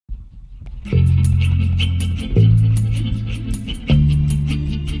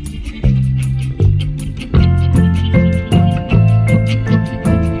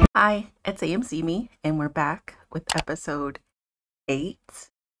Hi, it's AMC Me, and we're back with episode 8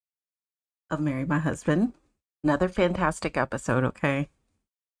 of Marry My Husband. Another fantastic episode, okay?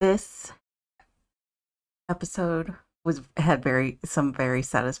 This episode had some very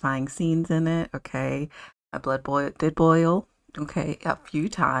satisfying scenes in it, okay? My did boil, okay, a few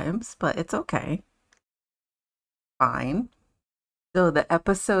times, but it's okay. Fine. So the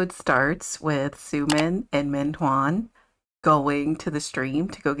episode starts with Sumin and Min Hwan going to the stream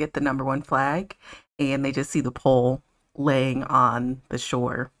to go get the #1 flag, and they just see the pole laying on the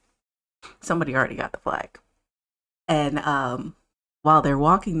shore. Somebody already got the flag. And while they're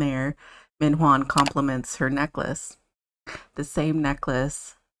walking there, Min Hwan compliments her necklace. The same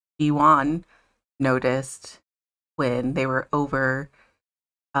necklace Jiwon noticed when they were over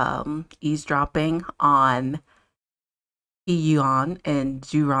eavesdropping on Hee-yeon and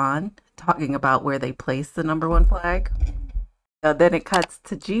Juran talking about where they placed the #1 flag. Then it cuts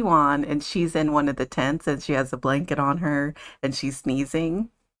to Jiwon, and she's in one of the tents, and she has a blanket on her, and she's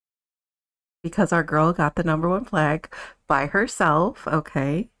sneezing because our girl got the #1 flag by herself.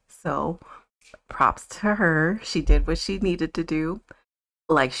 Okay, so props to her. She did what she needed to do,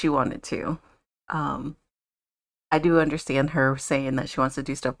 like she wanted to. I do understand her saying that she wants to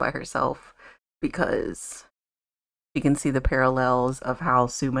do stuff by herself because you can see the parallels of how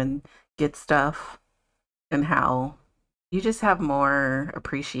Suman gets stuff and how you just have more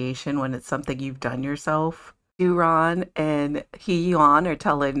appreciation when it's something you've done yourself. Duran and Hee-yeon are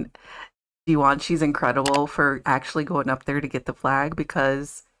telling Jiwon she's incredible for actually going up there to get the flag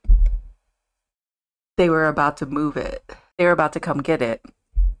because they were about to move it. They were about to come get it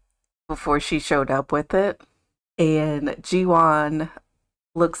before she showed up with it. And Jiwon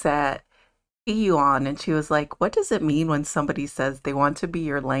looks at Hee-yeon and she was like, what does it mean when somebody says they want to be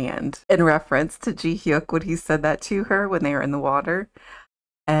your land? In reference to Ji-hyuk when he said that to her when they were in the water.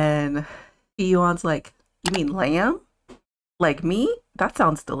 And Hee-yeon's like, you mean lamb? Like me? That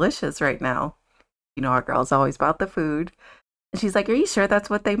sounds delicious right now. You know, our girl's always about the food. And she's like, are you sure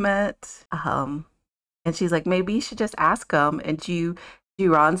that's what they meant? And she's like, maybe you should just ask them. And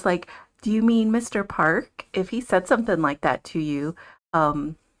Juron's like, do you mean Mr. Park? If he said something like that to you,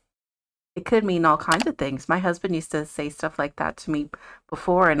 it could mean all kinds of things. My husband used to say stuff like that to me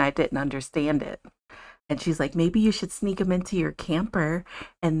before, and I didn't understand it. And she's like, maybe you should sneak him into your camper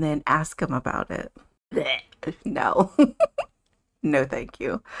and then ask him about it. Blech. No. No, thank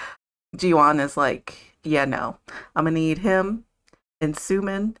you. Jiwon is like, yeah, no. I'm going to need him and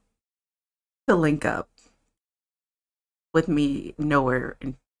Suman to link up with me nowhere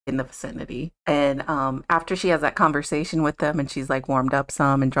in the vicinity. And after she has that conversation with them and she's like warmed up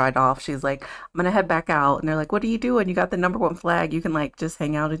some and dried off, she's like, I'm gonna head back out. And they're like, what are you doing? You got the #1 flag, you can like just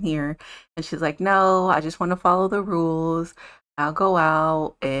hang out in here. And she's like, no, I just want to follow the rules. I'll go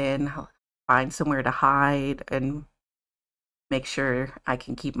out and find somewhere to hide and make sure I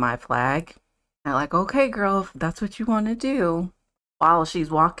can keep my flag. And I'm like, okay girl, if that's what you want to do. While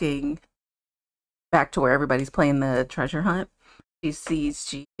she's walking back to where everybody's playing the treasure hunt, she sees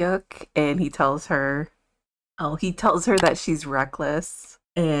Ji-hyuk and he tells her that she's reckless.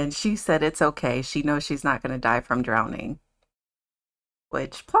 And she said it's okay. She knows she's not going to die from drowning.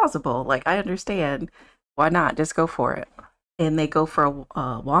 Which, plausible. Like, I understand. Why not? Just go for it. And they go for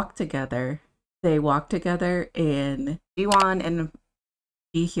a walk together. They walk together and Jiwon and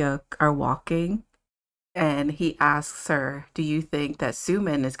Ji-hyuk are walking. And he asks her, do you think that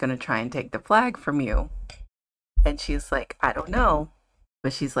Sumin is going to try and take the flag from you? And she's like, I don't know.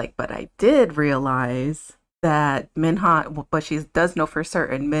 But she's like, but I did realize that Minhwan, but she does know for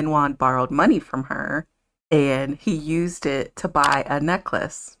certain Minhwan borrowed money from her and he used it to buy a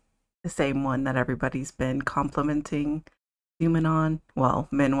necklace. The same one that everybody's been complimenting Sumin on. Well,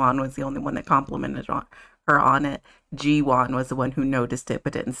 Minhwan was the only one that complimented her on it. Jiwon was the one who noticed it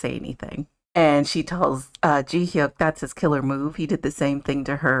but didn't say anything. And she tells Ji-hyuk that's his killer move. He did the same thing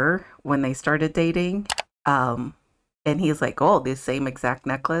to her when they started dating. And he's like, oh, this same exact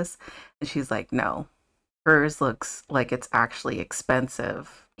necklace. And she's like, no, hers looks like it's actually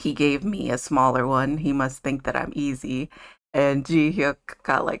expensive. He gave me a smaller one. He must think that I'm easy. And Ji-hyuk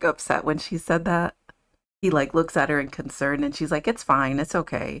got like upset when she said that. He like looks at her in concern and she's like, it's fine. It's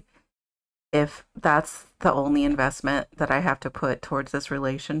okay. If that's the only investment that I have to put towards this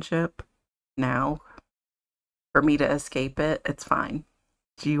relationship now for me to escape it, it's fine.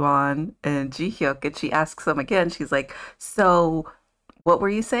 Jiwon and Ji-hyuk, and she asks him again, she's like, so what were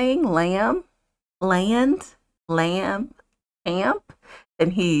you saying? Lamb? Land? Lamb? Camp?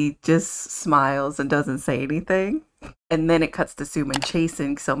 And he just smiles and doesn't say anything. And then it cuts to Suman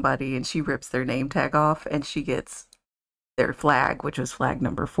chasing somebody and she rips their name tag off and she gets their flag, which was flag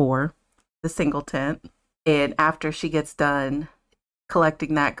number 4, the single tent. And after she gets done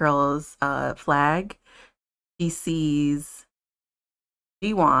collecting that girl's flag, she sees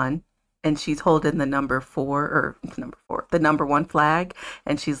Jiwon, and she's holding the the number 1 flag,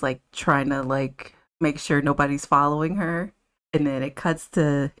 and she's like trying to like make sure nobody's following her. And then it cuts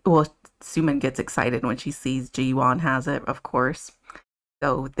to, well, Sumin gets excited when she sees Jiwon has it, of course.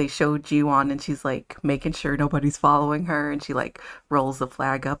 So they show Jiwon, and she's like making sure nobody's following her, and she like rolls the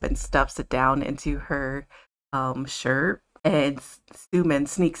flag up and stuffs it down into her shirt. And Sumin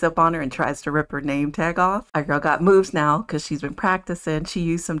sneaks up on her and tries to rip her name tag off. Our girl got moves now because she's been practicing. She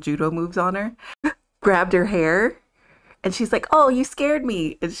used some judo moves on her, grabbed her hair, and she's like, "Oh, you scared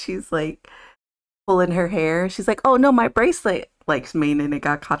me." And she's like pulling her hair. She's like, "Oh no, my bracelet," like meaning it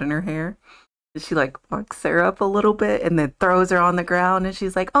got caught in her hair. And she like fucks her up a little bit and then throws her on the ground. And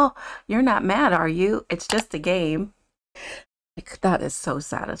she's like, "Oh, you're not mad, are you? It's just a game." Like, that is so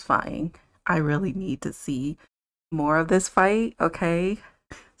satisfying. I really need to see more of this fight. Okay,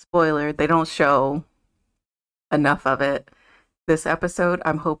 spoiler, they don't show enough of it this episode.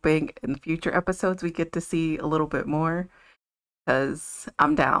 I'm hoping in future episodes we get to see a little bit more, because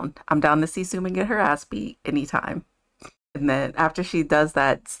I'm down to see Sumin get her ass beat anytime. And then after she does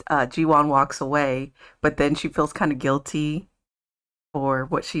that, Jiwon walks away, but then she feels kind of guilty for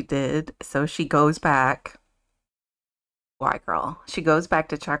what she did, so she goes back. Why, girl? She goes back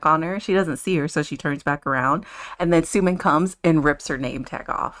to check on her. She doesn't see her, so she turns back around. And then Sumin comes and rips her name tag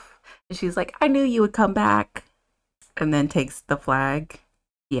off. And she's like, "I knew you would come back." And then takes the flag.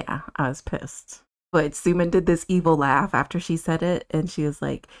 Yeah, I was pissed. But Sumin did this evil laugh after she said it. And she was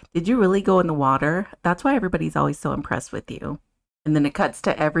like, "Did you really go in the water? That's why everybody's always so impressed with you." And then it cuts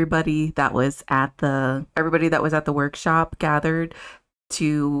to everybody that was at the workshop gathered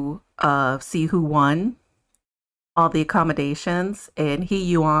to see who won all the accommodations. And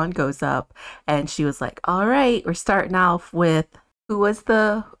Yuan goes up, and she was like, "All right, we're starting off with who was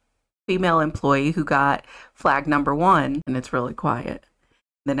the female employee who got flag number 1." And it's really quiet.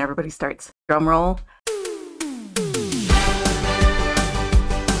 Then everybody starts, drum roll.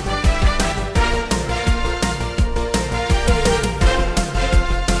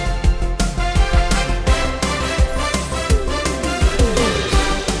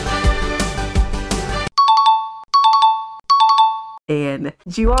 And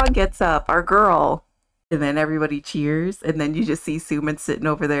Jiwon gets up, our girl, and then everybody cheers. And then you just see Sumin sitting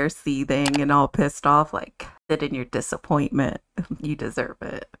over there seething and all pissed off, like, sit in your disappointment. You deserve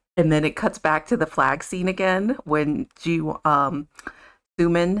it. And then it cuts back to the flag scene again when Sumin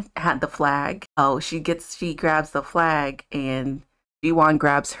had the flag. Oh, she grabs the flag, and Jiwon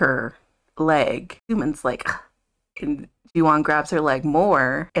grabs her leg. Sumin's like, and Jiwon grabs her leg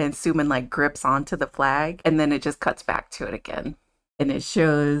more, and Sumin like grips onto the flag, and then it just cuts back to it again. And it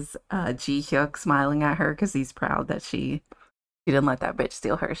shows Ji-hyuk smiling at her because he's proud that she didn't let that bitch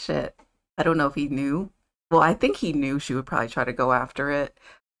steal her shit. I don't know if he knew. Well, I think he knew she would probably try to go after it.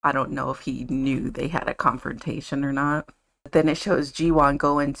 I don't know if he knew they had a confrontation or not. But then it shows Jiwon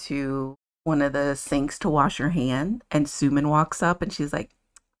go into one of the sinks to wash her hand, and Sumin walks up, and she's like,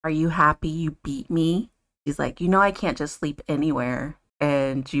 "Are you happy you beat me?" She's like, "You know I can't just sleep anywhere."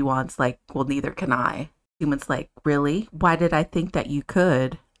 And Jiwon's like, "Well, neither can I." Sumin's like, "Really? Why did I think that you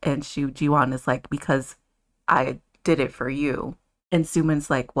could?" And Jiwon is like, "Because I did it for you." And Sumin's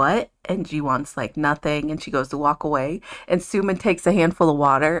like, "What?" And Jiwon's like, "Nothing." And she goes to walk away. And Sumin takes a handful of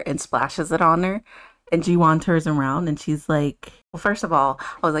water and splashes it on her. And Jiwon turns around, and she's like, well, first of all,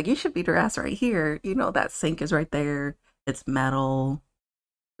 I was like, "You should beat her ass right here. You know, that sink is right there. It's metal.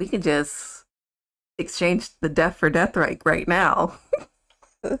 We can just exchange the death for death right now."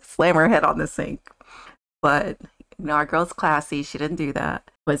 Slam her head on the sink. But, you know, our girl's classy. She didn't do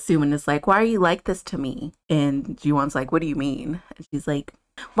that. But Sumin is like, "Why are you like this to me?" And Jiwon's like, "What do you mean?" And she's like,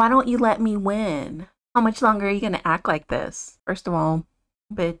 "Why don't you let me win? How much longer are you going to act like this? First of all,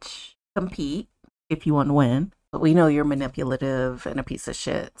 bitch, compete if you want to win. But we know you're manipulative and a piece of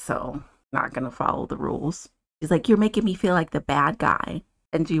shit, so not going to follow the rules." She's like, "You're making me feel like the bad guy."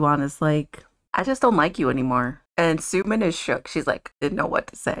 And Jiwon is like, "I just don't like you anymore." And Sumin is shook. She's like, didn't know what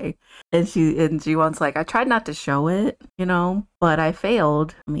to say. And Jiwon's like, "I tried not to show it, you know, but I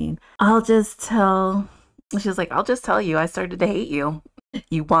failed. I mean, she's like, I'll just tell you, I started to hate you.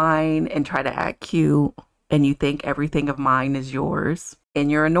 You whine and try to act cute, and you think everything of mine is yours,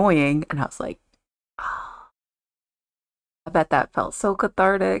 and you're annoying." And I was like, oh, I bet that felt so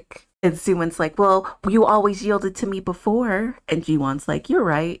cathartic. And Sumin's like, "Well, you always yielded to me before." And Jiwon's like, "You're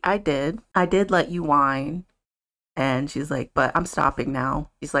right. I did let you whine." And she's like, "But I'm stopping now."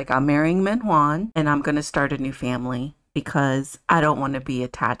 She's like, "I'm marrying Minhwan, and I'm going to start a new family." because I don't want to be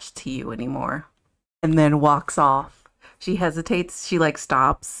attached to you anymore. And then walks off. She hesitates. She like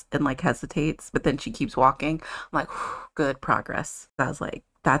stops and like hesitates, but then she keeps walking. I'm like, good progress. I was like,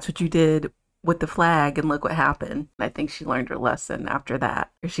 that's what you did with the flag, and look what happened. I think she learned her lesson after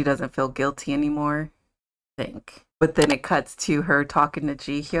that. She doesn't feel guilty anymore, I think. But then it cuts to her talking to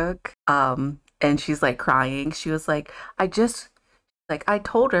Ji Hyuk, and she's like crying. She was like, I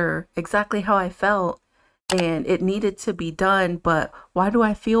told her exactly how I felt, and it needed to be done, but why do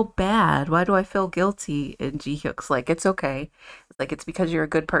I feel bad? Why do I feel guilty? And Ji Hyuk's like, it's okay. It's like, it's because you're a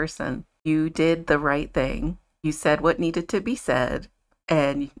good person. You did the right thing. You said what needed to be said,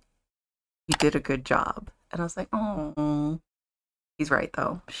 and you did a good job. And I was like, oh, he's right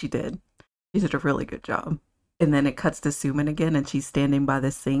though. She did. She did a really good job. And then it cuts to Sumin again, and she's standing by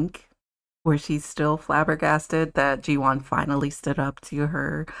the sink where she's still flabbergasted that Jiwon finally stood up to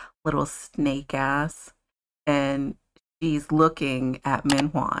her little snake ass. And she's looking at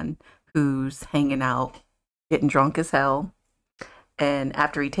Minhwan, who's hanging out, getting drunk as hell. And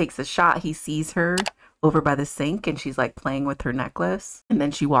after he takes a shot, he sees her over by the sink, and she's like playing with her necklace. And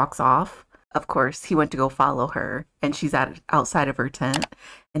then she walks off. Of course, he went to go follow her, and she's outside of her tent.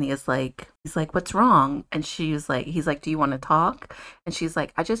 And he's like, what's wrong? And he's like, do you want to talk? And she's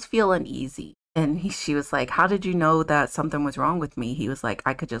like, I just feel uneasy. And she was like, how did you know that something was wrong with me? He was like,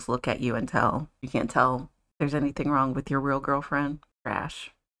 I could just look at you and tell. You can't tell there's anything wrong with your real girlfriend.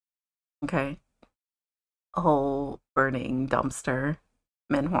 Trash. Okay. A whole burning dumpster.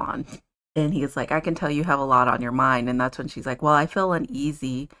 Minhwan. And he's like, I can tell you have a lot on your mind. And that's when she's like, well, I feel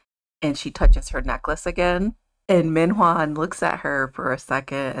uneasy. And she touches her necklace again. And Minhwan looks at her for a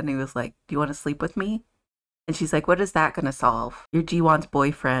second, and he was like, do you want to sleep with me? And she's like, what is that going to solve? You're Jiwon's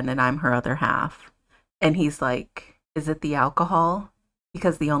boyfriend, and I'm her other half. And he's like, is it the alcohol?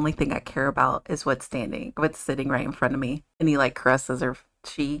 Because the only thing I care about is what's sitting right in front of me. And he like caresses her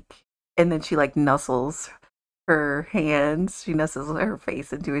cheek. And then she like nuzzles her hands. She nuzzles her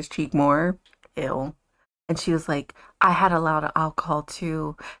face into his cheek more. Ew. And she was like, I had a lot of alcohol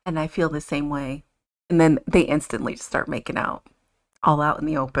too, and I feel the same way. And then they instantly start making out, all out in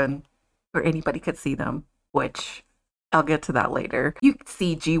the open, where anybody could see them, which I'll get to that later. You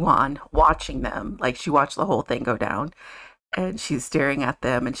see Jiwon watching them, like she watched the whole thing go down, and she's staring at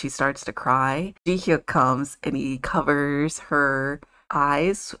them, and she starts to cry. Ji Hyuk comes, and he covers her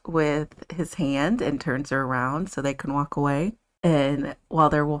eyes with his hand and turns her around so they can walk away. And while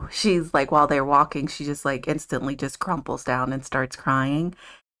they're walking, she just like instantly just crumples down and starts crying.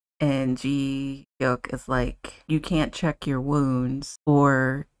 And Ji Hyuk is like, you can't check your wounds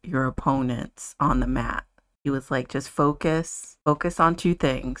or your opponents on the mat. He was like, just focus on two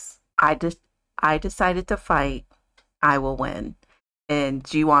things. I decided to fight. I will win. And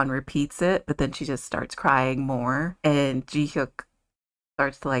Jiwon repeats it, but then she just starts crying more. And Ji Hyuk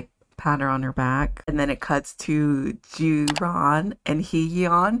starts to like pat her on her back. And then it cuts to Juran and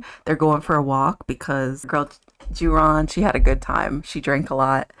Hee-yeon. They're going for a walk because girl Juran, she had a good time. She drank a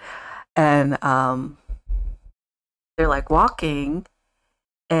lot. And they're like walking,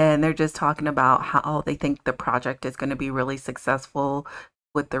 and they're just talking about how they think the project is going to be really successful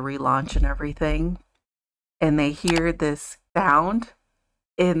with the relaunch and everything. And they hear this sound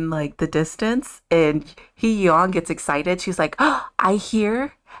in like the distance, and Hee-yeon gets excited. She's like, oh, I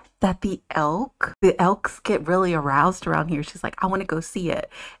hear that the elks get really aroused around here. She's like, I want to go see it.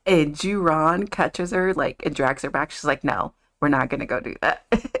 And Juran catches her like and drags her back. She's like, no, we're not gonna go do that.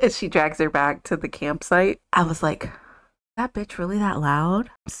 And she drags her back to the campsite. I was like, that bitch really that loud?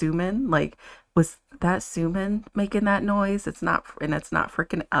 Sumin? Like, was that Sumin making that noise? It's not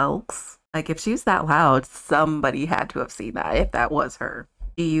freaking elks. Like, if she's that loud, somebody had to have seen that, if that was her.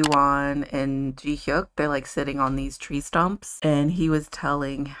 Ji-won and Ji Hyuk, they're like sitting on these tree stumps, and she was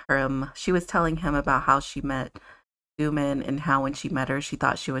telling him about how she met Sumin and how when she met her, she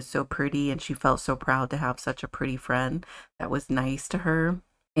thought she was so pretty and she felt so proud to have such a pretty friend that was nice to her.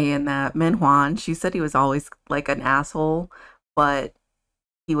 And that Minhwan, she said he was always like an asshole, but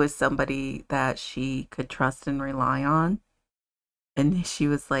he was somebody that she could trust and rely on. And she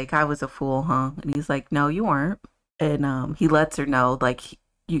was like, I was a fool, huh? And he's like, no, you weren't. And he lets her know, like,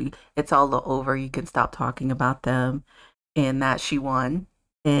 it's all over. You can stop talking about them, and that she won.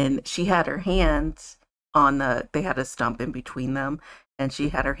 And she had her hands on they had a stump in between them, and she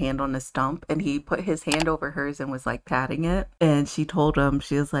had her hand on the stump, and he put his hand over hers and was like patting it. And she told him,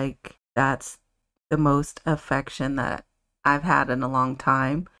 she was like, that's the most affection that I've had in a long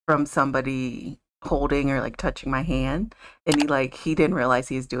time from somebody holding or like touching my hand. And he didn't realize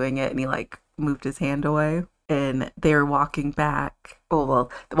he was doing it, and he like moved his hand away. And they're walking back. Oh,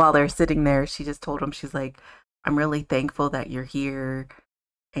 well, while they're sitting there, she just told him, she's like, I'm really thankful that you're here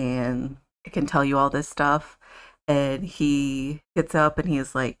and I can tell you all this stuff. And he gets up and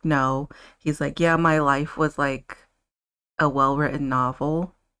he's like, no. He's like, yeah, my life was like a well-written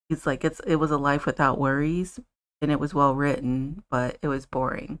novel. He's like, it was a life without worries and it was well written, but it was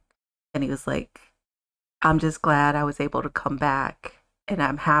boring. And he was like, I'm just glad I was able to come back and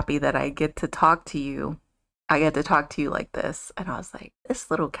I'm happy that I get to talk to you. I get to talk to you like this. And I was like,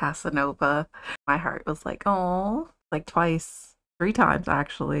 this little Casanova. My heart was like, oh, like twice, three times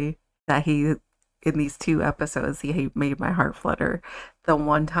actually, that he, in these two episodes, he made my heart flutter. The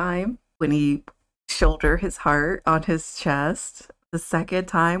one time when he shouldered his heart on his chest, the second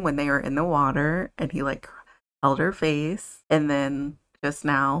time when they were in the water and he like held her face, and then just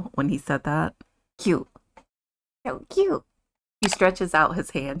now when he said that, cute. So cute. He stretches out his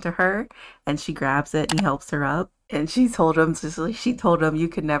hand to her and she grabs it and he helps her up. And she told him, you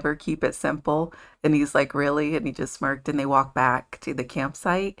could never keep it simple. And he's like, really? And he just smirked and they walk back to the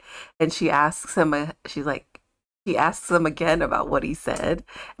campsite. And she asks him, she asks him again about what he said.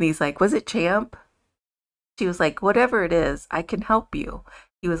 And he's like, was it champ? She was like, whatever it is, I can help you.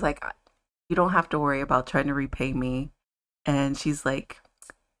 He was like, you don't have to worry about trying to repay me. And she's like,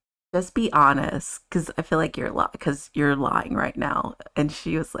 just be honest, because I feel like you're lying right now. And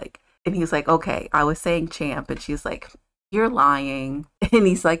she was like, and he was like, okay, I was saying champ. And she's like, you're lying. And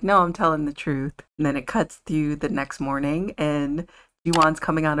he's like, no, I'm telling the truth. And then it cuts through the next morning and Jiwon's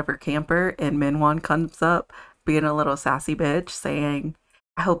coming out of her camper and Minwon comes up being a little sassy bitch saying,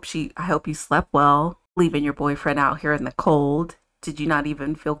 I hope you slept well, leaving your boyfriend out here in the cold. Did you not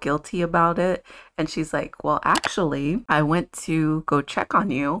even feel guilty about it? And she's like, well, actually, I went to go check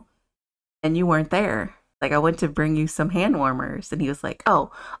on you and you weren't there. Like, I went to bring you some hand warmers. And he was like,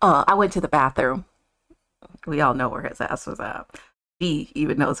 I went to the bathroom. We all know where his ass was at. She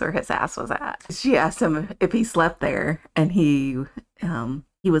even knows where his ass was at. She asked him if he slept there. And he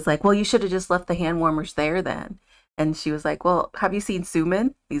was like, well, you should have just left the hand warmers there then. And she was like, well, have you seen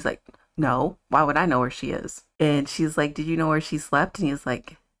Sumin? He's like, no, why would I know where she is? And she's like, did you know where she slept? And he's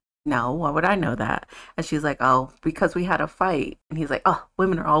like, no, why would I know that? And she's like, oh, because we had a fight. And he's like, oh,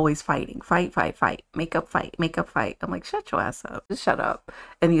 women are always fighting. Fight, fight, fight. Make up, fight, make up, fight. I'm like, shut your ass up. Just shut up.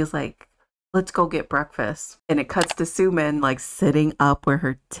 And he was like, let's go get breakfast. And it cuts to Sumin like sitting up where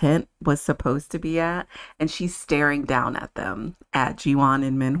her tent was supposed to be at. And she's staring down at them, at Jiwon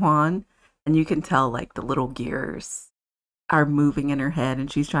and Minhwan. And you can tell like the little gears are moving in her head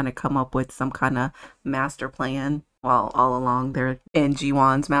and she's trying to come up with some kind of master plan. While all along they're in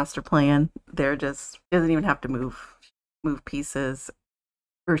Jiwon's master plan. They're just, she doesn't even have to move pieces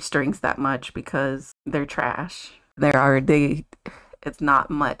or strings that much because they're trash. It's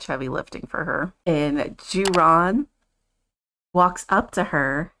not much heavy lifting for her. And Juron walks up to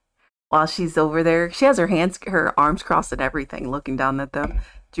her while she's over there. She has her arms crossed and everything, looking down at them.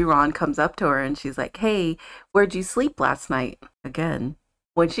 Juron comes up to her and she's like, hey, where'd you sleep last night? Again,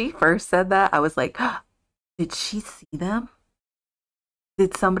 when she first said that, I was like, did she see them?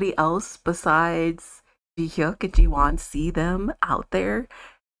 Did somebody else besides Ji-hyuk and Ji-won see them out there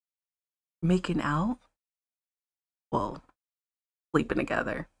making out? Well, sleeping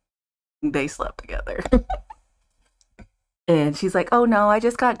together. They slept together. And she's like, oh no, I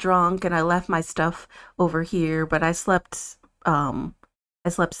just got drunk and I left my stuff over here, but I slept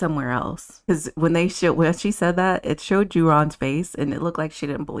somewhere else. Because when she said that, it showed Juron's face and it looked like she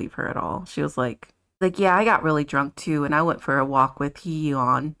didn't believe her at all. She was like, yeah, I got really drunk too, and I went for a walk with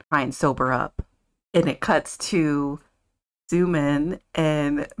Hee-yeon, try and sober up. And it cuts to Sumin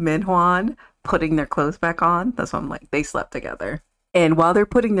and Minhwan putting their clothes back on. That's why I'm like, they slept together. And while they're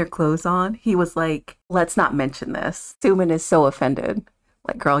putting their clothes on, he was like, let's not mention this. Sumin is so offended.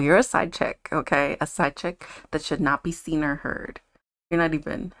 Like, girl, you're a side chick, okay? A side chick that should not be seen or heard. You're not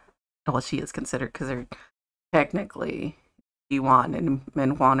even, well, she is considered because they're technically Jiwon and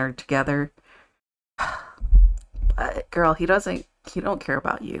Minhwan are together. But girl, he don't care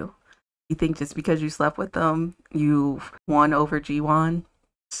about you. You think just because you slept with them, you won over Jiwon?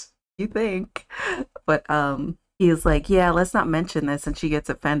 You think. But he was like, yeah, let's not mention this. And she gets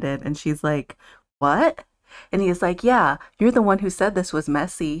offended and she's like, what? And he's like, yeah, you're the one who said this was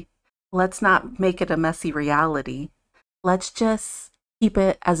messy. Let's not make it a messy reality. Let's just keep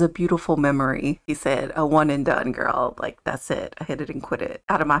it as a beautiful memory. He said, a one and done, girl. Like, that's it. I hit it and quit it.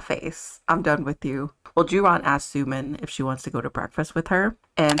 Out of my face. I'm done with you. Well, Juron asked Sumin if she wants to go to breakfast with her.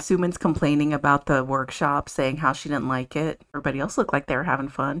 And Sumin's complaining about the workshop, saying how she didn't like it. Everybody else looked like they were having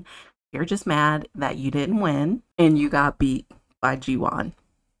fun. You're just mad that you didn't win and you got beat by Jiwon.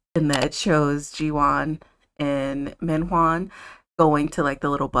 And that shows Jiwon and Minhwan going to like the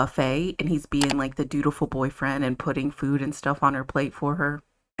little buffet, and he's being like the dutiful boyfriend and putting food and stuff on her plate for her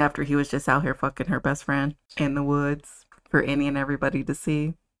after he was just out here fucking her best friend in the woods for any and everybody to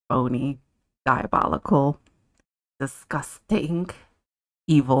see. Phony, diabolical, disgusting,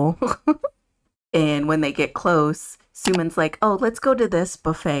 evil. And when they get close, Suman's like, oh, let's go to this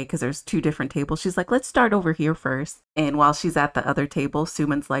buffet because there's 2 different tables. She's like, let's start over here first. And while she's at the other table,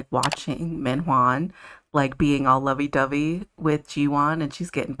 Suman's like watching Minhwan, like being all lovey-dovey with Jiwon, and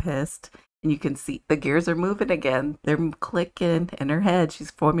she's getting pissed. And you can see the gears are moving again. They're clicking in her head.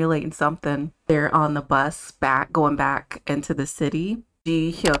 She's formulating something. They're on the bus going back into the city.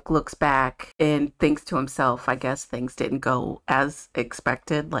 Ji Hyuk looks back and thinks to himself, I guess things didn't go as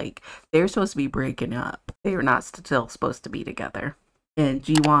expected. Like, they're supposed to be breaking up. They are not still supposed to be together. And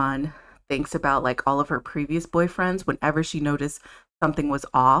Jiwon thinks about like all of her previous boyfriends. Whenever she noticed something was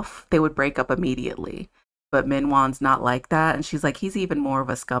off, they would break up immediately. But Minhwan's not like that. And she's like, he's even more of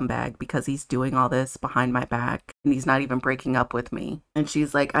a scumbag because he's doing all this behind my back and he's not even breaking up with me. And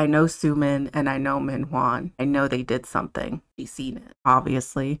she's like, I know Suman and I know Minhwan. I know they did something. She's seen it,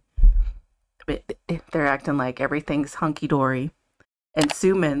 obviously. But they're acting like everything's hunky-dory. And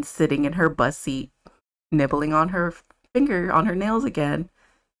Suman's sitting in her bus seat, nibbling on her finger, on her nails again,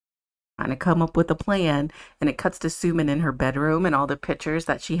 trying to come up with a plan. And it cuts to Suman in her bedroom and all the pictures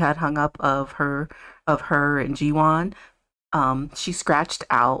that she had hung up of her and Jiwon. She scratched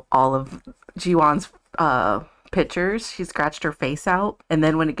out all of Jiwon's pictures. She scratched her face out. And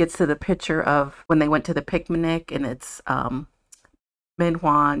then when it gets to the picture of when they went to the picnic and it's Minhwan,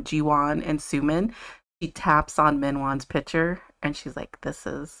 Jiwon, and Suman, she taps on Minhwan's picture and she's like, this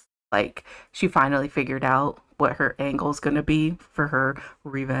is like, she finally figured out what her angle's gonna be for her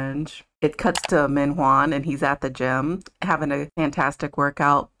revenge. It cuts to Minhwan and he's at the gym having a fantastic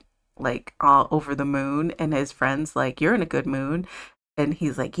workout, like all over the moon, and his friend's like, you're in a good mood, and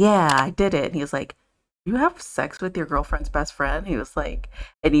he's like, yeah, I did it. And he was like, you have sex with your girlfriend's best friend? He was like,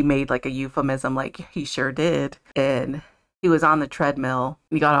 and he made like a euphemism, like he sure did. And he was on the treadmill.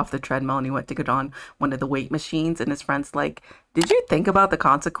 He got off the treadmill and he went to get on one of the weight machines, and his friend's like, did you think about the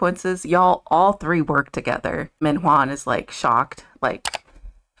consequences? Y'all all 3 work together. Minhwan is like shocked, like,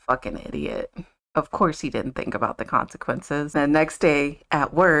 fucking idiot. Of course he didn't think about the consequences. And the next day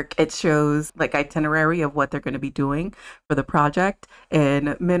at work, it shows like itinerary of what they're going to be doing for the project. And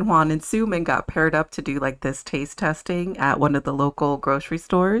Minhwan and Suman got paired up to do like this taste testing at one of the local grocery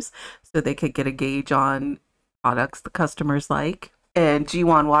stores so they could get a gauge on products the customers like. And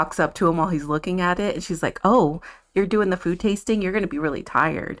Jiwon walks up to him while he's looking at it, and she's like, oh, you're doing the food tasting? You're going to be really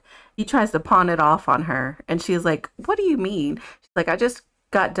tired. He tries to pawn it off on her, and she's like, what do you mean? She's like, I just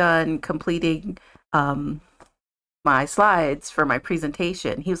got done completing my slides for my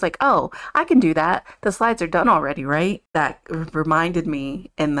presentation. He was like, oh, I can do that. The slides are done already, right? That reminded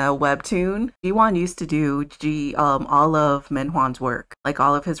me, in the webtoon, Jiwon used to do all of Minhwan's work, like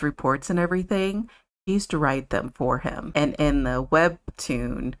all of his reports and everything. He used to write them for him. And in the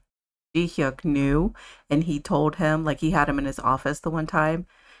webtoon, Ji Hyuk knew, and he told him, like he had him in his office the one time,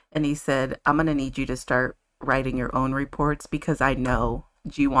 and he said, I'm gonna need you to start writing your own reports because I know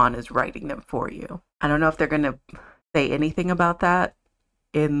Jiwon is writing them for you. I don't know if they're gonna say anything about that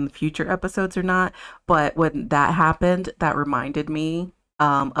in future episodes or not, but when that happened, that reminded me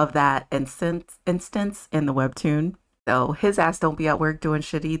of that instance in the webtoon. So his ass don't be at work doing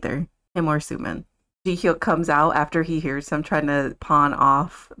shit either. Him or Suman. Ji Hyuk comes out after he hears him trying to pawn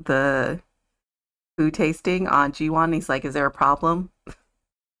off the food tasting on Jiwon. He's like, is there a problem?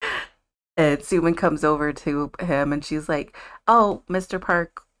 And Suman comes over to him and she's like, oh, Mr.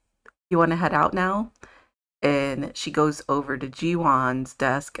 Park, you want to head out now? And she goes over to Jiwon's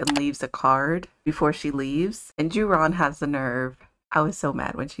desk and leaves a card before she leaves. And Juron has the nerve. I was so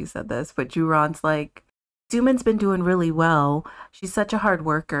mad when she said this, but Juron's like, Suman's been doing really well. She's such a hard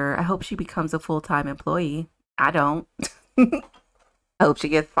worker. I hope she becomes a full-time employee. I don't. I hope she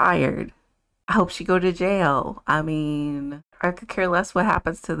gets fired. I hope she go to jail. I mean, I could care less what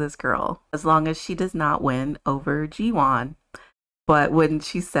happens to this girl as long as she does not win over Jiwon. But when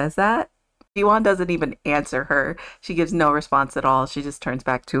she says that, Jiwon doesn't even answer her. She gives no response at all. She just turns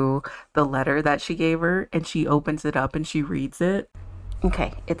back to the letter that she gave her and she opens it up and she reads it.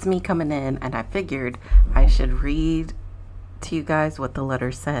 Okay, it's me coming in, and I figured I should read to you guys what the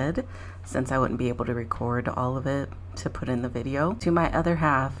letter said, since I wouldn't be able to record all of it to put in the video. To my other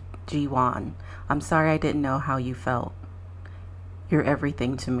half, Jiwon, I'm sorry I didn't know how you felt. You're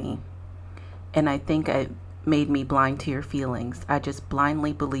everything to me. And I think made me blind to your feelings. I just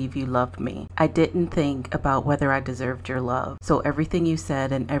blindly believe you loved me. I didn't think about whether I deserved your love. So everything you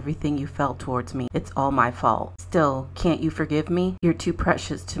said and everything you felt towards me, it's all my fault. Still, can't you forgive me? You're too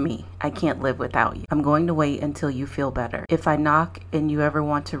precious to me. I can't live without you. I'm going to wait until you feel better. If I knock and you ever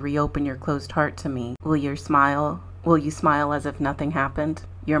want to reopen your closed heart to me, will you smile as if nothing happened?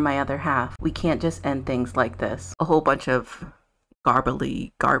 You're my other half. We can't just end things like this. A whole bunch of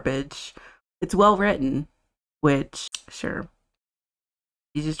garbage. It's well written, which, sure.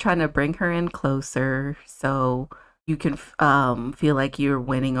 He's just trying to bring her in closer so you can feel like you're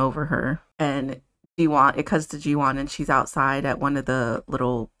winning over her. And it cuts to Jiwon, and she's outside at one of the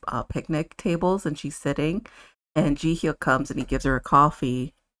little picnic tables, and she's sitting. And Ji-hyuk comes and he gives her a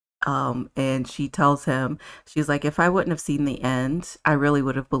coffee. And she tells him, she's like, if I wouldn't have seen the end, I really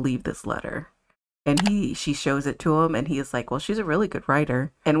would have believed this letter. And she shows it to him, and he is like, well, she's a really good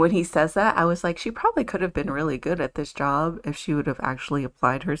writer. And when he says that, I was like, she probably could have been really good at this job if she would have actually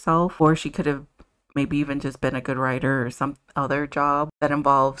applied herself, or she could have maybe even just been a good writer or some other job that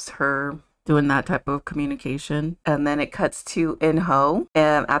involves her doing that type of communication. And then it cuts to In-ho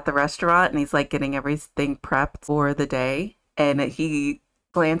at the restaurant, and he's like getting everything prepped for the day. And he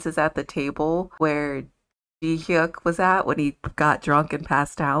glances at the table where Ji-hyuk was at when he got drunk and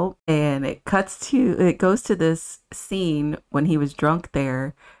passed out, and it goes to this scene when he was drunk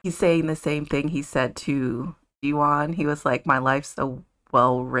there. He's saying the same thing he said to Jiwon. He was like, my life's a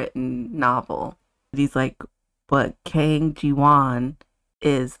well-written novel. And he's like, but Kang Jiwon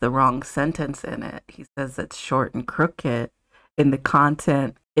is the wrong sentence in it. He says it's short and crooked, and the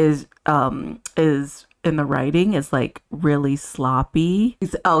content is in the writing is like really sloppy.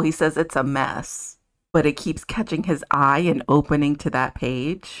 He says it's a mess, but it keeps catching his eye and opening to that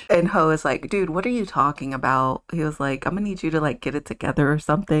page. And Ho is like, dude, what are you talking about? He was like, I'm gonna need you to like get it together or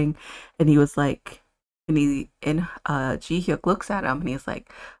something. And he was like, Ji-hyuk looks at him and he's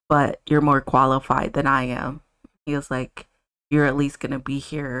like, but you're more qualified than I am. He was like, you're at least gonna be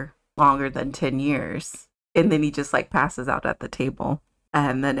here longer than 10 years. And then he just like passes out at the table.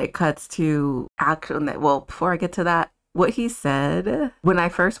 And then it cuts to action. Well, before I get to that, what he said, when I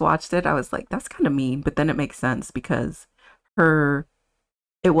first watched it, I was like, that's kind of mean. But then it makes sense because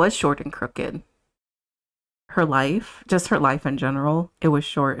it was short and crooked. Her life in general, it was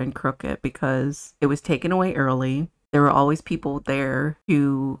short and crooked because it was taken away early. There were always people there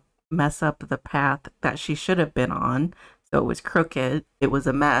to mess up the path that she should have been on. So it was crooked. It was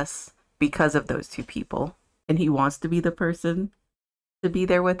a mess because of those two people. And he wants to be the person to be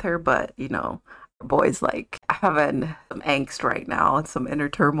there with her, but our boy's like having some angst right now and some inner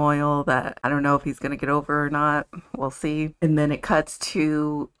turmoil that I don't know if he's gonna get over or not. We'll see. And then it cuts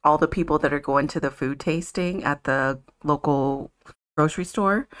to all the people that are going to the food tasting at the local grocery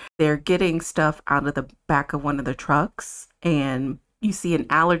store. They're getting stuff out of the back of one of the trucks, and you see an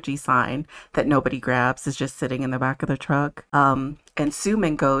allergy sign that nobody grabs is just sitting in the back of the truck. And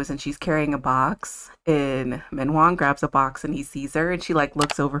Sumin goes and she's carrying a box, and Minhwan grabs a box and he sees her, and she like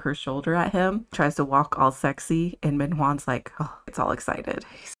looks over her shoulder at him, tries to walk all sexy, and Minhwan's like, oh, it's all excited.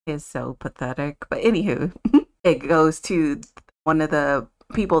 He is so pathetic. But anywho, it goes to one of the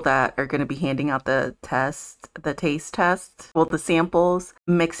people that are going to be handing out the taste test, well, the samples,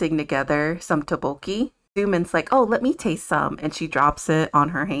 mixing together some tteokbokki. Sumin's like, oh, let me taste some. And she drops it on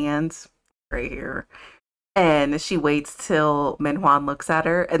her hands right here. And she waits till Minhwan looks at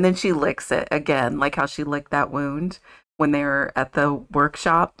her. And then she licks it again, like how she licked that wound when they were at the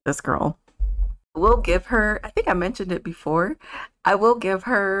workshop. This girl. We'll give her, I think I mentioned it before, I will give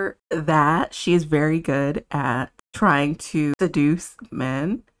her that. She is very good at trying to seduce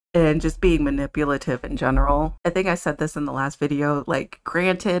men and just being manipulative in general. I think I said this in the last video, like,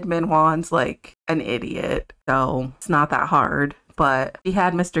 granted, Minhwan's like an idiot, so it's not that hard, but she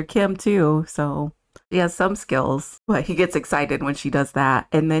had Mr. Kim too, so she has some skills. But he gets excited when she does that,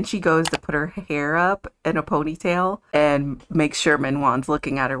 and then she goes to put her hair up in a ponytail and make sure Minhwan's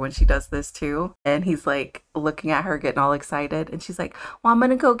looking at her when she does this too, and he's like looking at her getting all excited, and she's like, well, I'm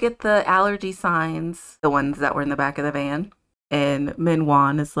gonna go get the allergy signs, the ones that were in the back of the van. And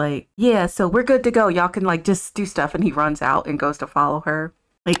Minhwan is like, yeah, so we're good to go. Y'all can like just do stuff. And he runs out and goes to follow her.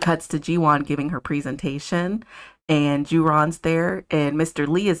 It cuts to Jiwon giving her presentation, and Juron's there, and Mr.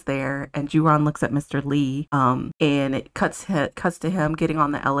 Lee is there, and Juron looks at Mr. Lee, and it cuts to him getting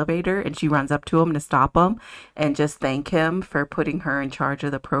on the elevator, and she runs up to him to stop him and just thank him for putting her in charge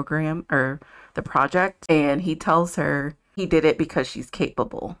of the program or the project. And he tells her he did it because she's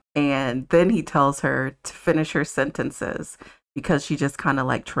capable. And then he tells her to finish her sentences because she just kind of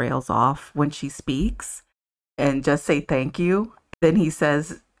like trails off when she speaks, and just say thank you. Then he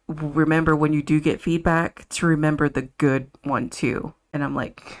says, remember when you do get feedback to remember the good one too. And I'm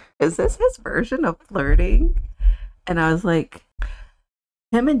like, is this his version of flirting? And I was like,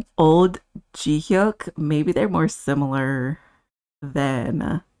 him and old Ji-hyuk, maybe they're more similar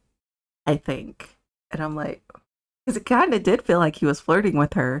than I think. And I'm like, because it kind of did feel like he was flirting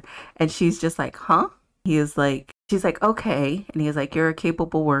with her. And she's just like, huh? He is like, she's like, okay. And he's like, you're a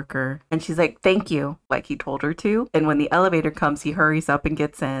capable worker. And she's like, thank you. Like he told her to. And when the elevator comes, he hurries up and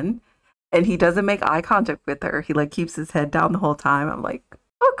gets in. And he doesn't make eye contact with her. He like keeps his head down the whole time. I'm like,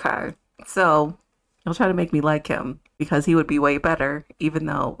 okay. So he'll try to make me like him because he would be way better, even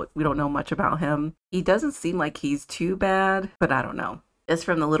though we don't know much about him. He doesn't seem like he's too bad, but I don't know. Just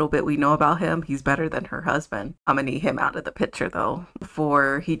from the little bit we know about him, he's better than her husband. I'm gonna need him out of the picture though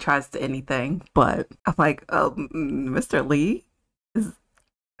before he tries to anything. But I'm like, oh, Mr. Lee is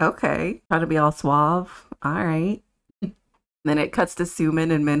okay, trying to be all suave. All right. Then it cuts to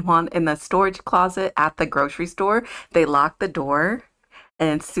Sumin and Minhwan in the storage closet at the grocery store. They lock the door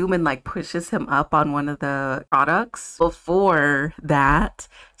and Sumin like pushes him up on one of the products. Before that,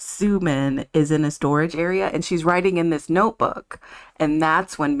 Sumin is in a storage area and she's writing in this notebook. And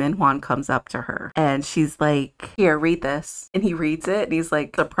that's when Minhwan comes up to her and she's like, here, read this. And he reads it and he's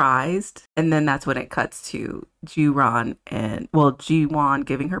like surprised. And then that's when it cuts to Ji-won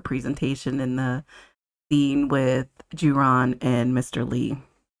giving her presentation in the scene with Ji-won and Mr. Lee.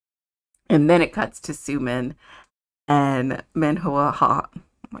 And then it cuts to Sumin and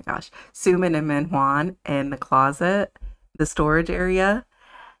Sumin and Minhwan in the closet, the storage area,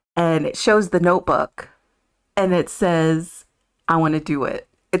 and it shows the notebook and it says, I want to do it.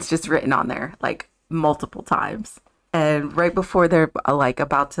 It's just written on there like multiple times. And right before they're like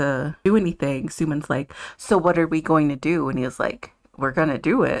about to do anything, Sumin's like, so what are we going to do? And he was like, we're going to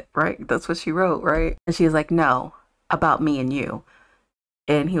do it, right? That's what she wrote, right? And she was like, no, about me and you.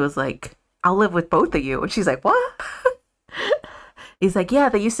 And he was like, I'll live with both of you. And she's like, what? He's like, yeah,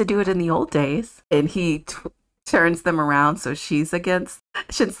 they used to do it in the old days. And he turns them around so she's against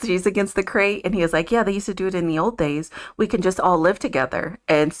the crate. And he was like, yeah, they used to do it in the old days. We can just all live together.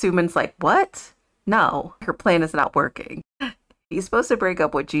 And Sumin's like, what? No, her plan is not working. He's supposed to break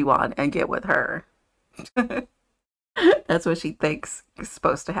up with Ji-won and get with her. That's what she thinks is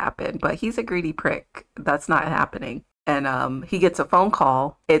supposed to happen. But he's a greedy prick. That's not happening. And he gets a phone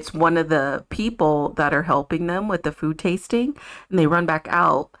call. It's one of the people that are helping them with the food tasting. And they run back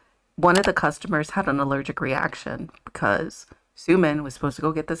out. One of the customers had an allergic reaction because Sumin was supposed to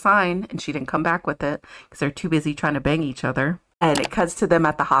go get the sign and she didn't come back with it because they're too busy trying to bang each other. And it cuts to them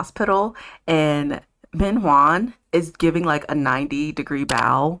at the hospital and Minhwan is giving like a 90-degree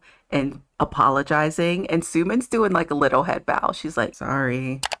bow and apologizing. And Sumin's doing like a little head bow. She's like,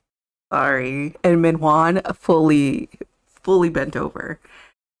 sorry. And Minhwan fully bent over.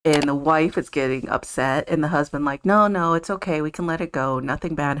 And the wife is getting upset. And the husband like, no, it's okay. We can let it go.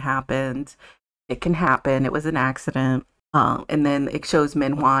 Nothing bad happened. It can happen. It was an accident. And then it shows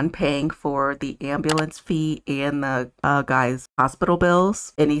Minhwan paying for the ambulance fee and the guy's hospital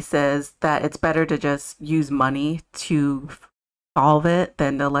bills. And he says that it's better to just use money to solve it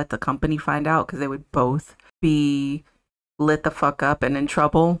than to let the company find out because they would both be lit the fuck up and in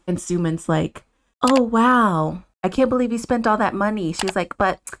trouble. And Sumin's like, oh, wow. I can't believe he spent all that money. She's like,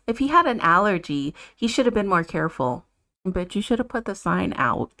 but if he had an allergy, he should have been more careful. But you should have put the sign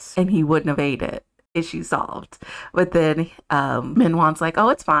out and he wouldn't have ate it. Issue solved. But then Minhwan's like, oh,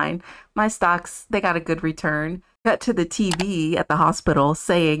 it's fine. My stocks, they got a good return. Cut to the TV at the hospital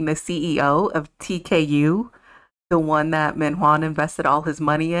saying the CEO of TKU, the one that Minhwan invested all his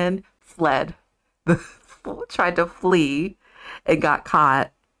money in, fled. Tried to flee and got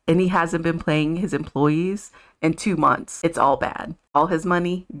caught. And he hasn't been paying his employees in 2 months. It's all bad. All his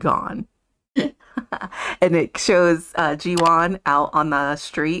money gone. And it shows Ji-won out on the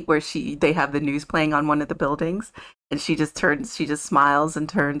street where they have the news playing on one of the buildings, and she just smiles and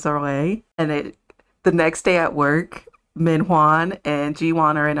turns away. And the next day at work, Minhwan and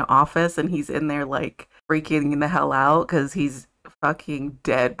Ji-won are in an office, and he's in there like freaking the hell out because he's fucking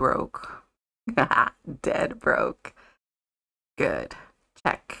dead broke. Dead broke. Good.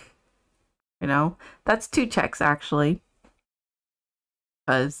 Check. That's 2 checks actually.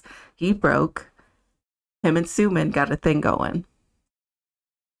 Because he broke. Him and Sumin got a thing going.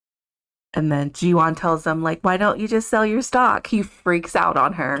 And then Ji-won tells them, like, why don't you just sell your stock? He freaks out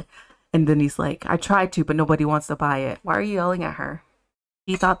on her. And then he's like, I tried to, but nobody wants to buy it. Why are you yelling at her?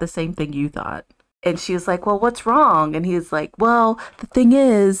 He thought the same thing you thought. And she was like, well, what's wrong? And he's like, well, the thing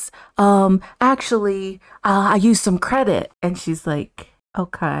is, actually, I used some credit. And she's like,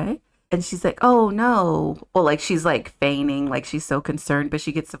 okay. And she's like, oh no. Well, like she's like feigning, like she's so concerned, but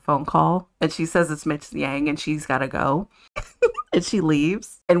she gets a phone call and she says it's Mitch Yang and she's got to go. And she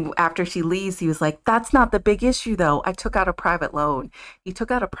leaves. And after she leaves, he was like, that's not the big issue though. I took out a private loan. He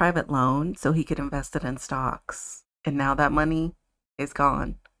took out a private loan so he could invest it in stocks. And now that money is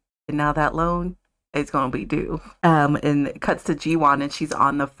gone. And now that loan is going to be due. And it cuts to Jiwon and she's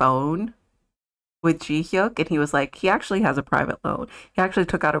on the phone with Ji Hyuk, and he was like, he actually has a private loan. He actually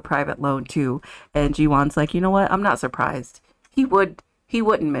took out a private loan too. And Jiwon's like, you know what? I'm not surprised. He wouldn't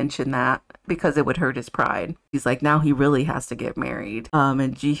mention that because it would hurt his pride. He's like, now he really has to get married.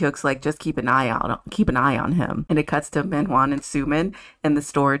 And Ji Hyuk's like, just keep an eye on him. And it cuts to Minhwan and Sumin in the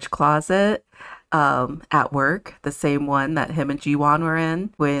storage closet at work, the same one that him and Jiwon were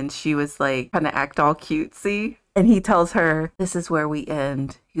in when she was like trying to act all cutesy. And he tells her, this is where we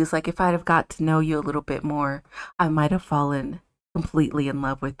end. He was like, if I'd have got to know you a little bit more, I might have fallen completely in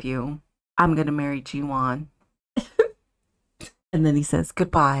love with you. I'm going to marry Jiwon. And then he says,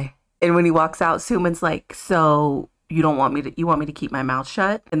 goodbye. And when he walks out, Sumin's like, so you want me to keep my mouth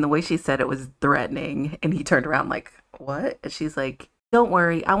shut? And the way she said it was threatening. And he turned around like, what? And she's like, don't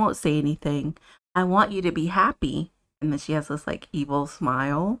worry, I won't say anything. I want you to be happy. And then she has this like evil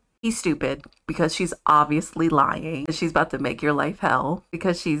smile. He's stupid because she's obviously lying. She's about to make your life hell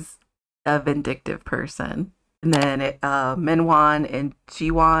because she's a vindictive person. And then Minhwan and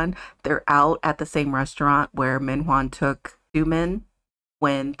Jiwon, they're out at the same restaurant where Minhwan took Sumin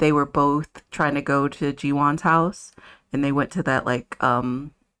when they were both trying to go to Jiwon's house. And they went to that like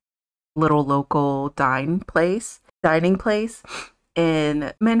little local dining place.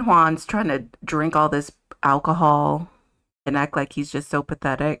 And Minhwan's trying to drink all this alcohol and act like he's just so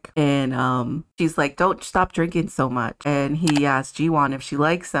pathetic. And she's like, don't stop drinking so much. And he asked Jiwon if she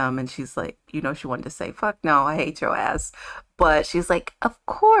likes him. And she's like, you know, she wanted to say, fuck no, I hate your ass. But she's like, of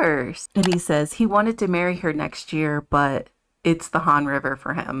course. And he says he wanted to marry her next year, but it's the Han River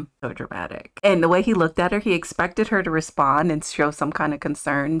for him. So dramatic. And the way he looked at her, he expected her to respond and show some kind of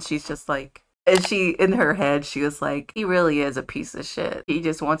concern. She's just like, and she, in her head, she was like, he really is a piece of shit. He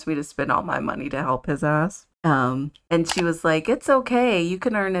just wants me to spend all my money to help his ass. And she was like, it's okay, you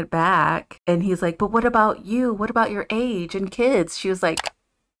can earn it back. And he's like, but what about you? What about your age and kids? She was like,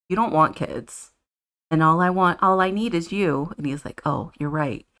 you don't want kids. And all I need is you. And he's like, oh, you're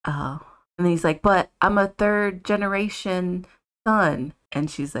right. And then he's like, but I'm a third generation son. And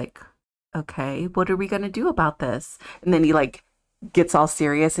she's like, okay, what are we going to do about this? And then he like gets all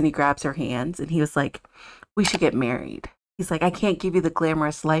serious and he grabs her hands and he was like, we should get married. He's like, I can't give you the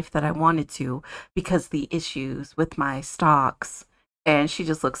glamorous life that I wanted to because the issues with my stocks. And she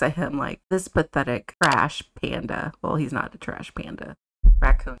just looks at him like this pathetic trash panda. Well, he's not a trash panda.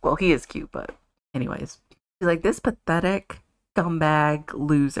 Raccoon. Well, he is cute, but anyways. She's like, this pathetic scumbag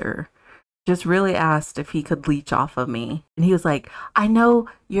loser just really asked if he could leech off of me. And he was like, I know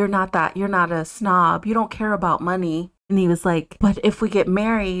you're not a snob. You don't care about money. And he was like, but if we get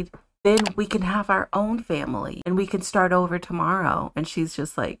married, then we can have our own family and we can start over tomorrow. And she's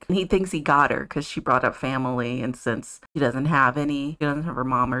just like, and he thinks he got her because she brought up family. And since she doesn't have her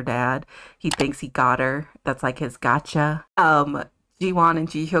mom or dad, he thinks he got her. That's like his gotcha. Jiwon and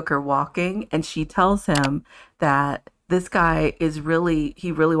Ji Hyuk are walking and she tells him that this guy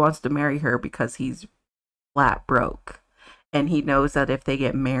he really wants to marry her because he's flat broke. And he knows that if they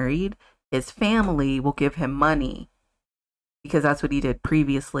get married, his family will give him money, because that's what he did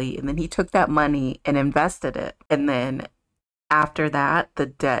previously. And then he took that money and invested it. And then after that, the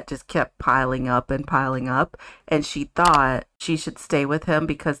debt just kept piling up. And she thought she should stay with him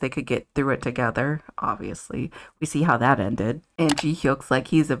because they could get through it together. Obviously, we see how that ended. And Ji Hyuk's like,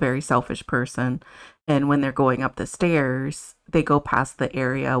 he's a very selfish person. And when they're going up the stairs, they go past the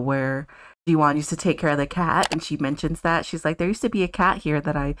area where Jiwon used to take care of the cat. And she mentions that. She's like, there used to be a cat here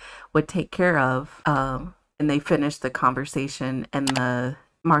that I would take care of. And they finish the conversation in the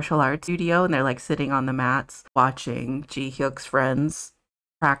martial arts studio, and they're like sitting on the mats watching Ji Hyuk's friends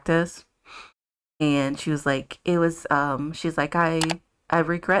practice. And she was like, she's like, I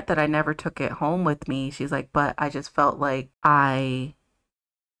regret that I never took it home with me. She's like, but I just felt like I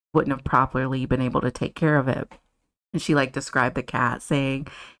wouldn't have properly been able to take care of it. And she like described the cat, saying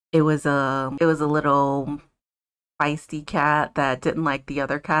it was a little feisty cat that didn't like the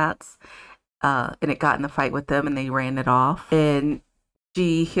other cats. And it got in the fight with them and they ran it off. And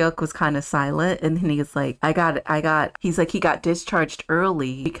Ji Hyuk was kind of silent. And then he's like, he's like, he got discharged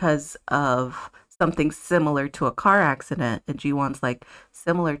early because of something similar to a car accident. And Jiwon's like,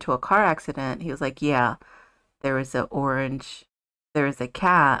 similar to a car accident? He was like, yeah, there was a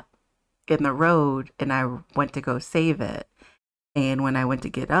cat in the road and I went to go save it. And when I went to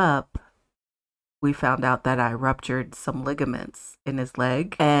get up, we found out that I ruptured some ligaments in his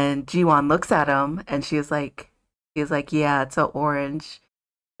leg. And Jiwon looks at him and he was like, yeah, it's a orange.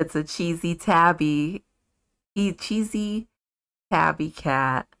 It's a cheesy tabby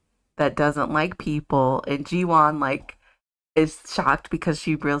cat that doesn't like people. And Jiwon like is shocked because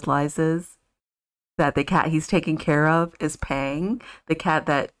she realizes that the cat he's taking care of is Pang, the cat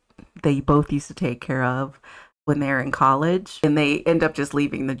that they both used to take care of when they're in college. And they end up just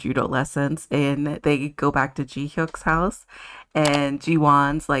leaving the judo lessons and they go back to Ji Hyuk's house. And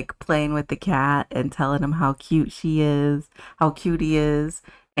Jiwon's like playing with the cat and telling him how cute she is, how cute he is.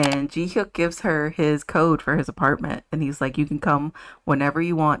 And Ji Hyuk gives her his code for his apartment. And he's like, you can come whenever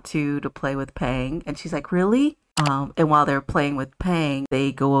you want to play with Pang. And she's like, really? And while they're playing with Pang,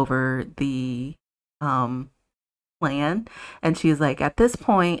 they go over the plan. And she's like, at this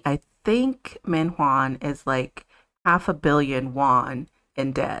point, I think Minhwan is like 500 million won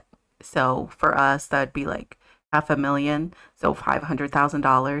in debt. So for us, that'd be like 500,000. So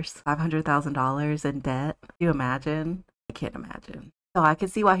 $500,000 in debt. Can you imagine? I can't imagine. So I can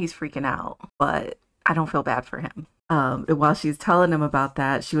see why he's freaking out, but I don't feel bad for him. And while she's telling him about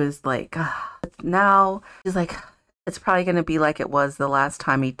that, she was like, now she's like, it's probably going to be like it was the last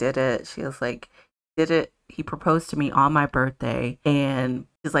time he did it. She was like, he proposed to me on my birthday and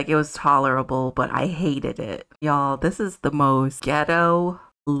she's like, it was tolerable, but I hated it. Y'all, this is the most ghetto,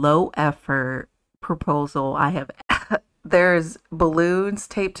 low effort proposal I have. There's balloons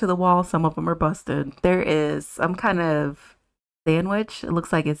taped to the wall. Some of them are busted. There is some kind of sandwich. It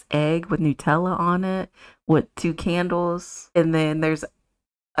looks like it's egg with Nutella on it with 2 candles. And then there's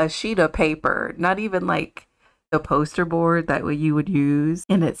a sheet of paper, not even like the poster board that you would use.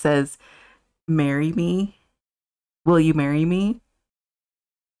 And it says, marry me. Will you marry me?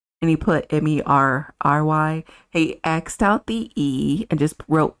 And he put M-E-R-R-Y. He X'd out the E and just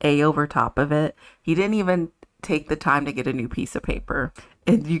wrote A over top of it. He didn't even take the time to get a new piece of paper.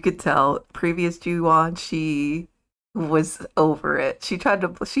 And you could tell previous Jiwon, she was over it. She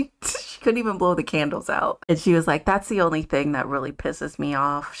couldn't even blow the candles out. And she was like, that's the only thing that really pisses me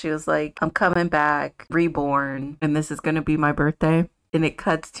off. She was like, I'm coming back, reborn, and this is going to be my birthday. And it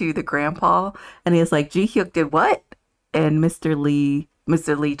cuts to the grandpa and he's like, Ji Hyuk did what? And Mr. Lee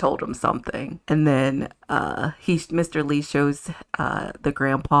told him something. And then Mr. Lee shows the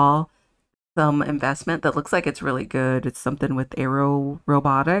grandpa some investment that looks like it's really good. It's something with aero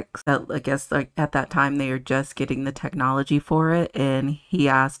robotics that I guess like at that time they are just getting the technology for it. And he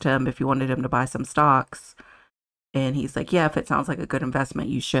asked him if he wanted him to buy some stocks. And he's like, yeah, if it sounds like a good investment,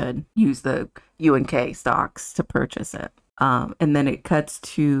 you should use the UNK stocks to purchase it. And then it cuts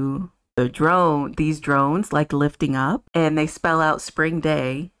to these drones like lifting up and they spell out spring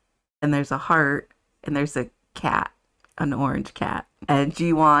day and there's a heart and there's a cat, an orange cat. And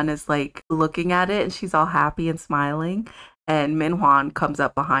Jiwon is like looking at it and she's all happy and smiling. And Minhwan comes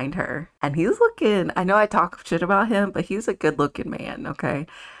up behind her and he's looking, I know I talk shit about him, but he's a good looking man. Okay.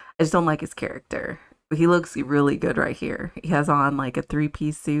 I just don't like his character. He looks really good right here. He has on like a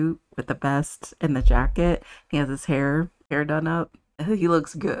 3-piece suit with the vest and the jacket. He has his hair done up. He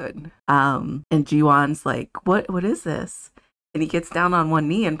looks good. And Jiwon's like, what is this? And he gets down on one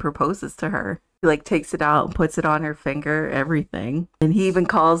knee and proposes to her. He like takes it out and puts it on her finger, everything. And he even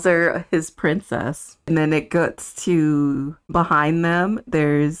calls her his princess. And then it gets to behind them.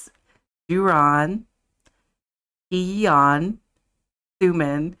 There's Juran, Yeon,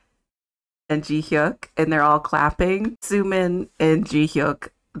 Sumin, and Ji Hyuk. And they're all clapping. Sumin and Ji Hyuk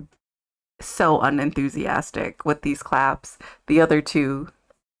so unenthusiastic with these claps. The other two,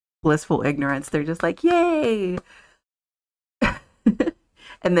 blissful ignorance, they're just like, yay.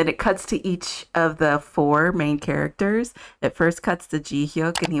 And then it cuts to each of the 4 main characters. It first cuts to Ji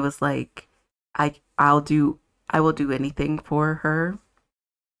Hyuk and he was like, I will do anything for her.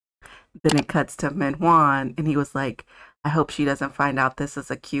 Then it cuts to Minhwan and he was like, I hope she doesn't find out this is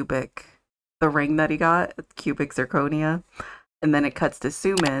the ring that he got, cubic zirconia. And then it cuts to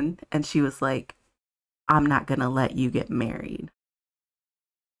Sumin and she was like, I'm not going to let you get married.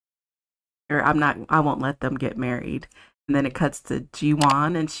 Or I won't let them get married. And then it cuts to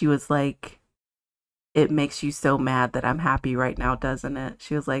Jiwon and she was like, it makes you so mad that I'm happy right now, doesn't it?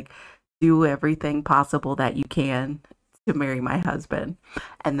 She was like, do everything possible that you can to marry my husband.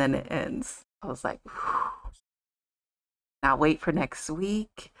 And then it ends. I was like, whew. Now wait for next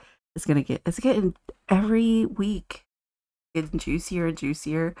week. It's getting every week getting juicier and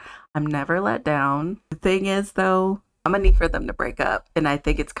juicier. I'm never let down. The thing is though, I'm gonna need for them to break up and I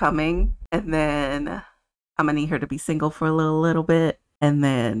think it's coming. And then I'm gonna need her to be single for a little bit. And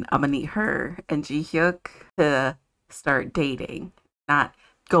then I'm gonna need her and Ji Hyuk to start dating, not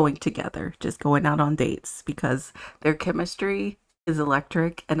going together, just going out on dates, because their chemistry is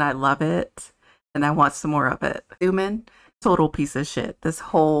electric and I love it and I want some more of it. Human, total piece of shit this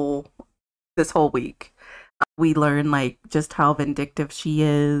whole week. We learn like just how vindictive she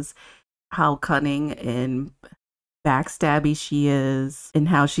is, how cunning and backstabby she is, and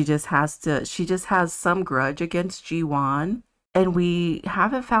how she just has some grudge against Ji-won. And we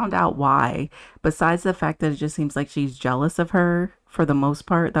haven't found out why, besides the fact that it just seems like she's jealous of her for the most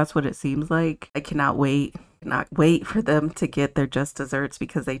part. That's what it seems like. I cannot wait for them to get their just desserts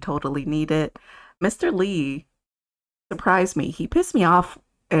because they totally need it. Mr. Lee surprised me. He pissed me off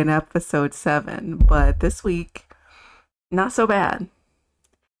in episode 7, but this week, not so bad.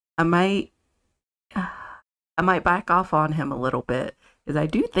 I might back off on him a little bit because I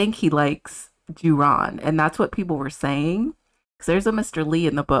do think he likes Juron, and that's what people were saying. Because there's a Mr. Lee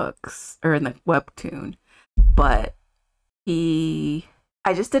in the books or in the webtoon, but I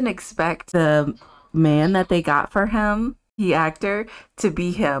just didn't expect the man that they got for him, the actor, to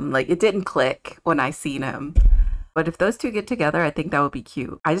be him. Like, it didn't click when I seen him. But if those two get together, I think that would be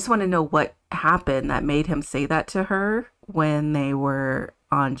cute. I just want to know what happened that made him say that to her when they were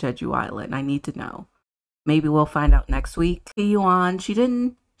on Jeju Island. I need to know. Maybe we'll find out next week. Taeyuan,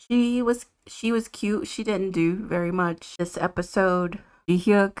 she was cute. She didn't do very much this episode.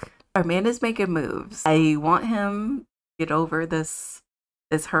 Ji-hyuk, our man is making moves. I want him to get over this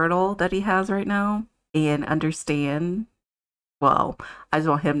hurdle that he has right now and understand. Well, I just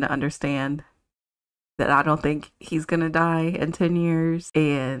want him to understand that I don't think he's gonna die in 10 years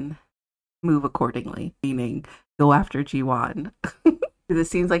and move accordingly, meaning go after Ji-won. It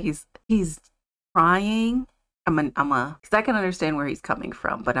seems like he's trying. Because I can understand where he's coming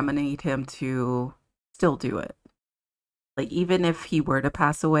from, but I'm gonna need him to still do it. Like, even if he were to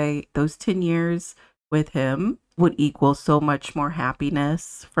pass away, those 10 years with him would equal so much more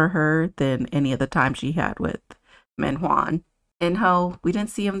happiness for her than any of the time she had with Minhwan. And Ho, we didn't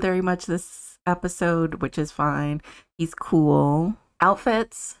see him very much this episode, which is fine. He's cool.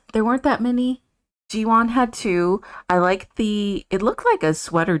 Outfits, there weren't that many. Ji-won had 2. I like it looked like a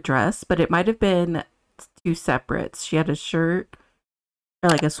sweater dress, but it might have been 2 separates. She had a shirt, or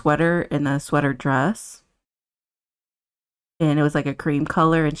like a sweater and a sweater dress. And it was like a cream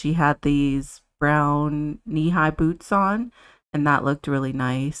color, and she had these brown knee-high boots on, and that looked really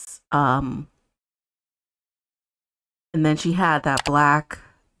nice. And then she had that black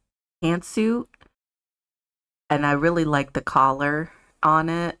pantsuit, and I really liked the collar on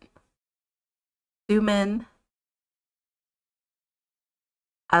it. Sumin,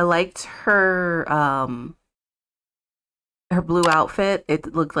 I liked her blue outfit.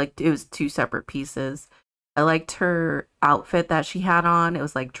 It looked like it was 2 separate pieces. I liked her outfit that she had on. It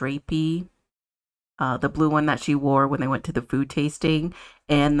was like drapey. The blue one that she wore when they went to the food tasting,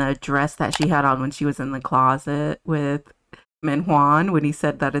 and the dress that she had on when she was in the closet with Minhwan when he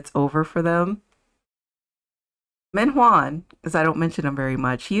said that it's over for them. Minhwan, because I don't mention him very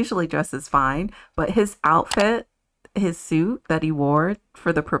much, he usually dresses fine, but his outfit, his suit that he wore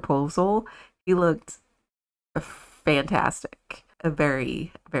for the proposal, he looked fantastic.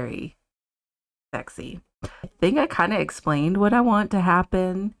 Very, very sexy. I think I kind of explained what I want to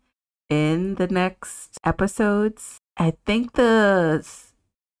happen in the next episodes. I think her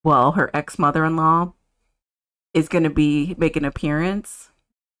ex-mother-in-law is going to make an appearance.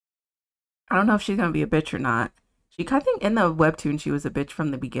 I don't know if she's going to be a bitch or not. I think in the webtoon she was a bitch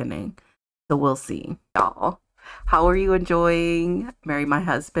from the beginning. So we'll see. Y'all, how are you enjoying Marry My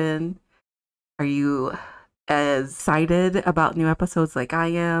Husband? Are you as excited about new episodes like I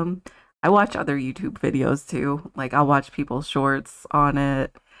am? I watch other YouTube videos too. Like, I'll watch people's shorts on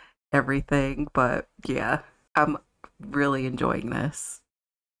it, everything. But yeah, I'm really enjoying this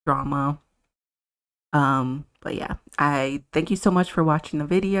drama. But yeah, I thank you so much for watching the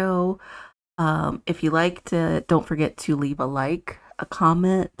video. If you liked it, don't forget to leave a like, a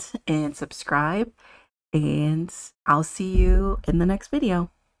comment, and subscribe. And I'll see you in the next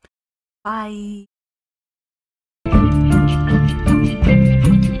video. Bye.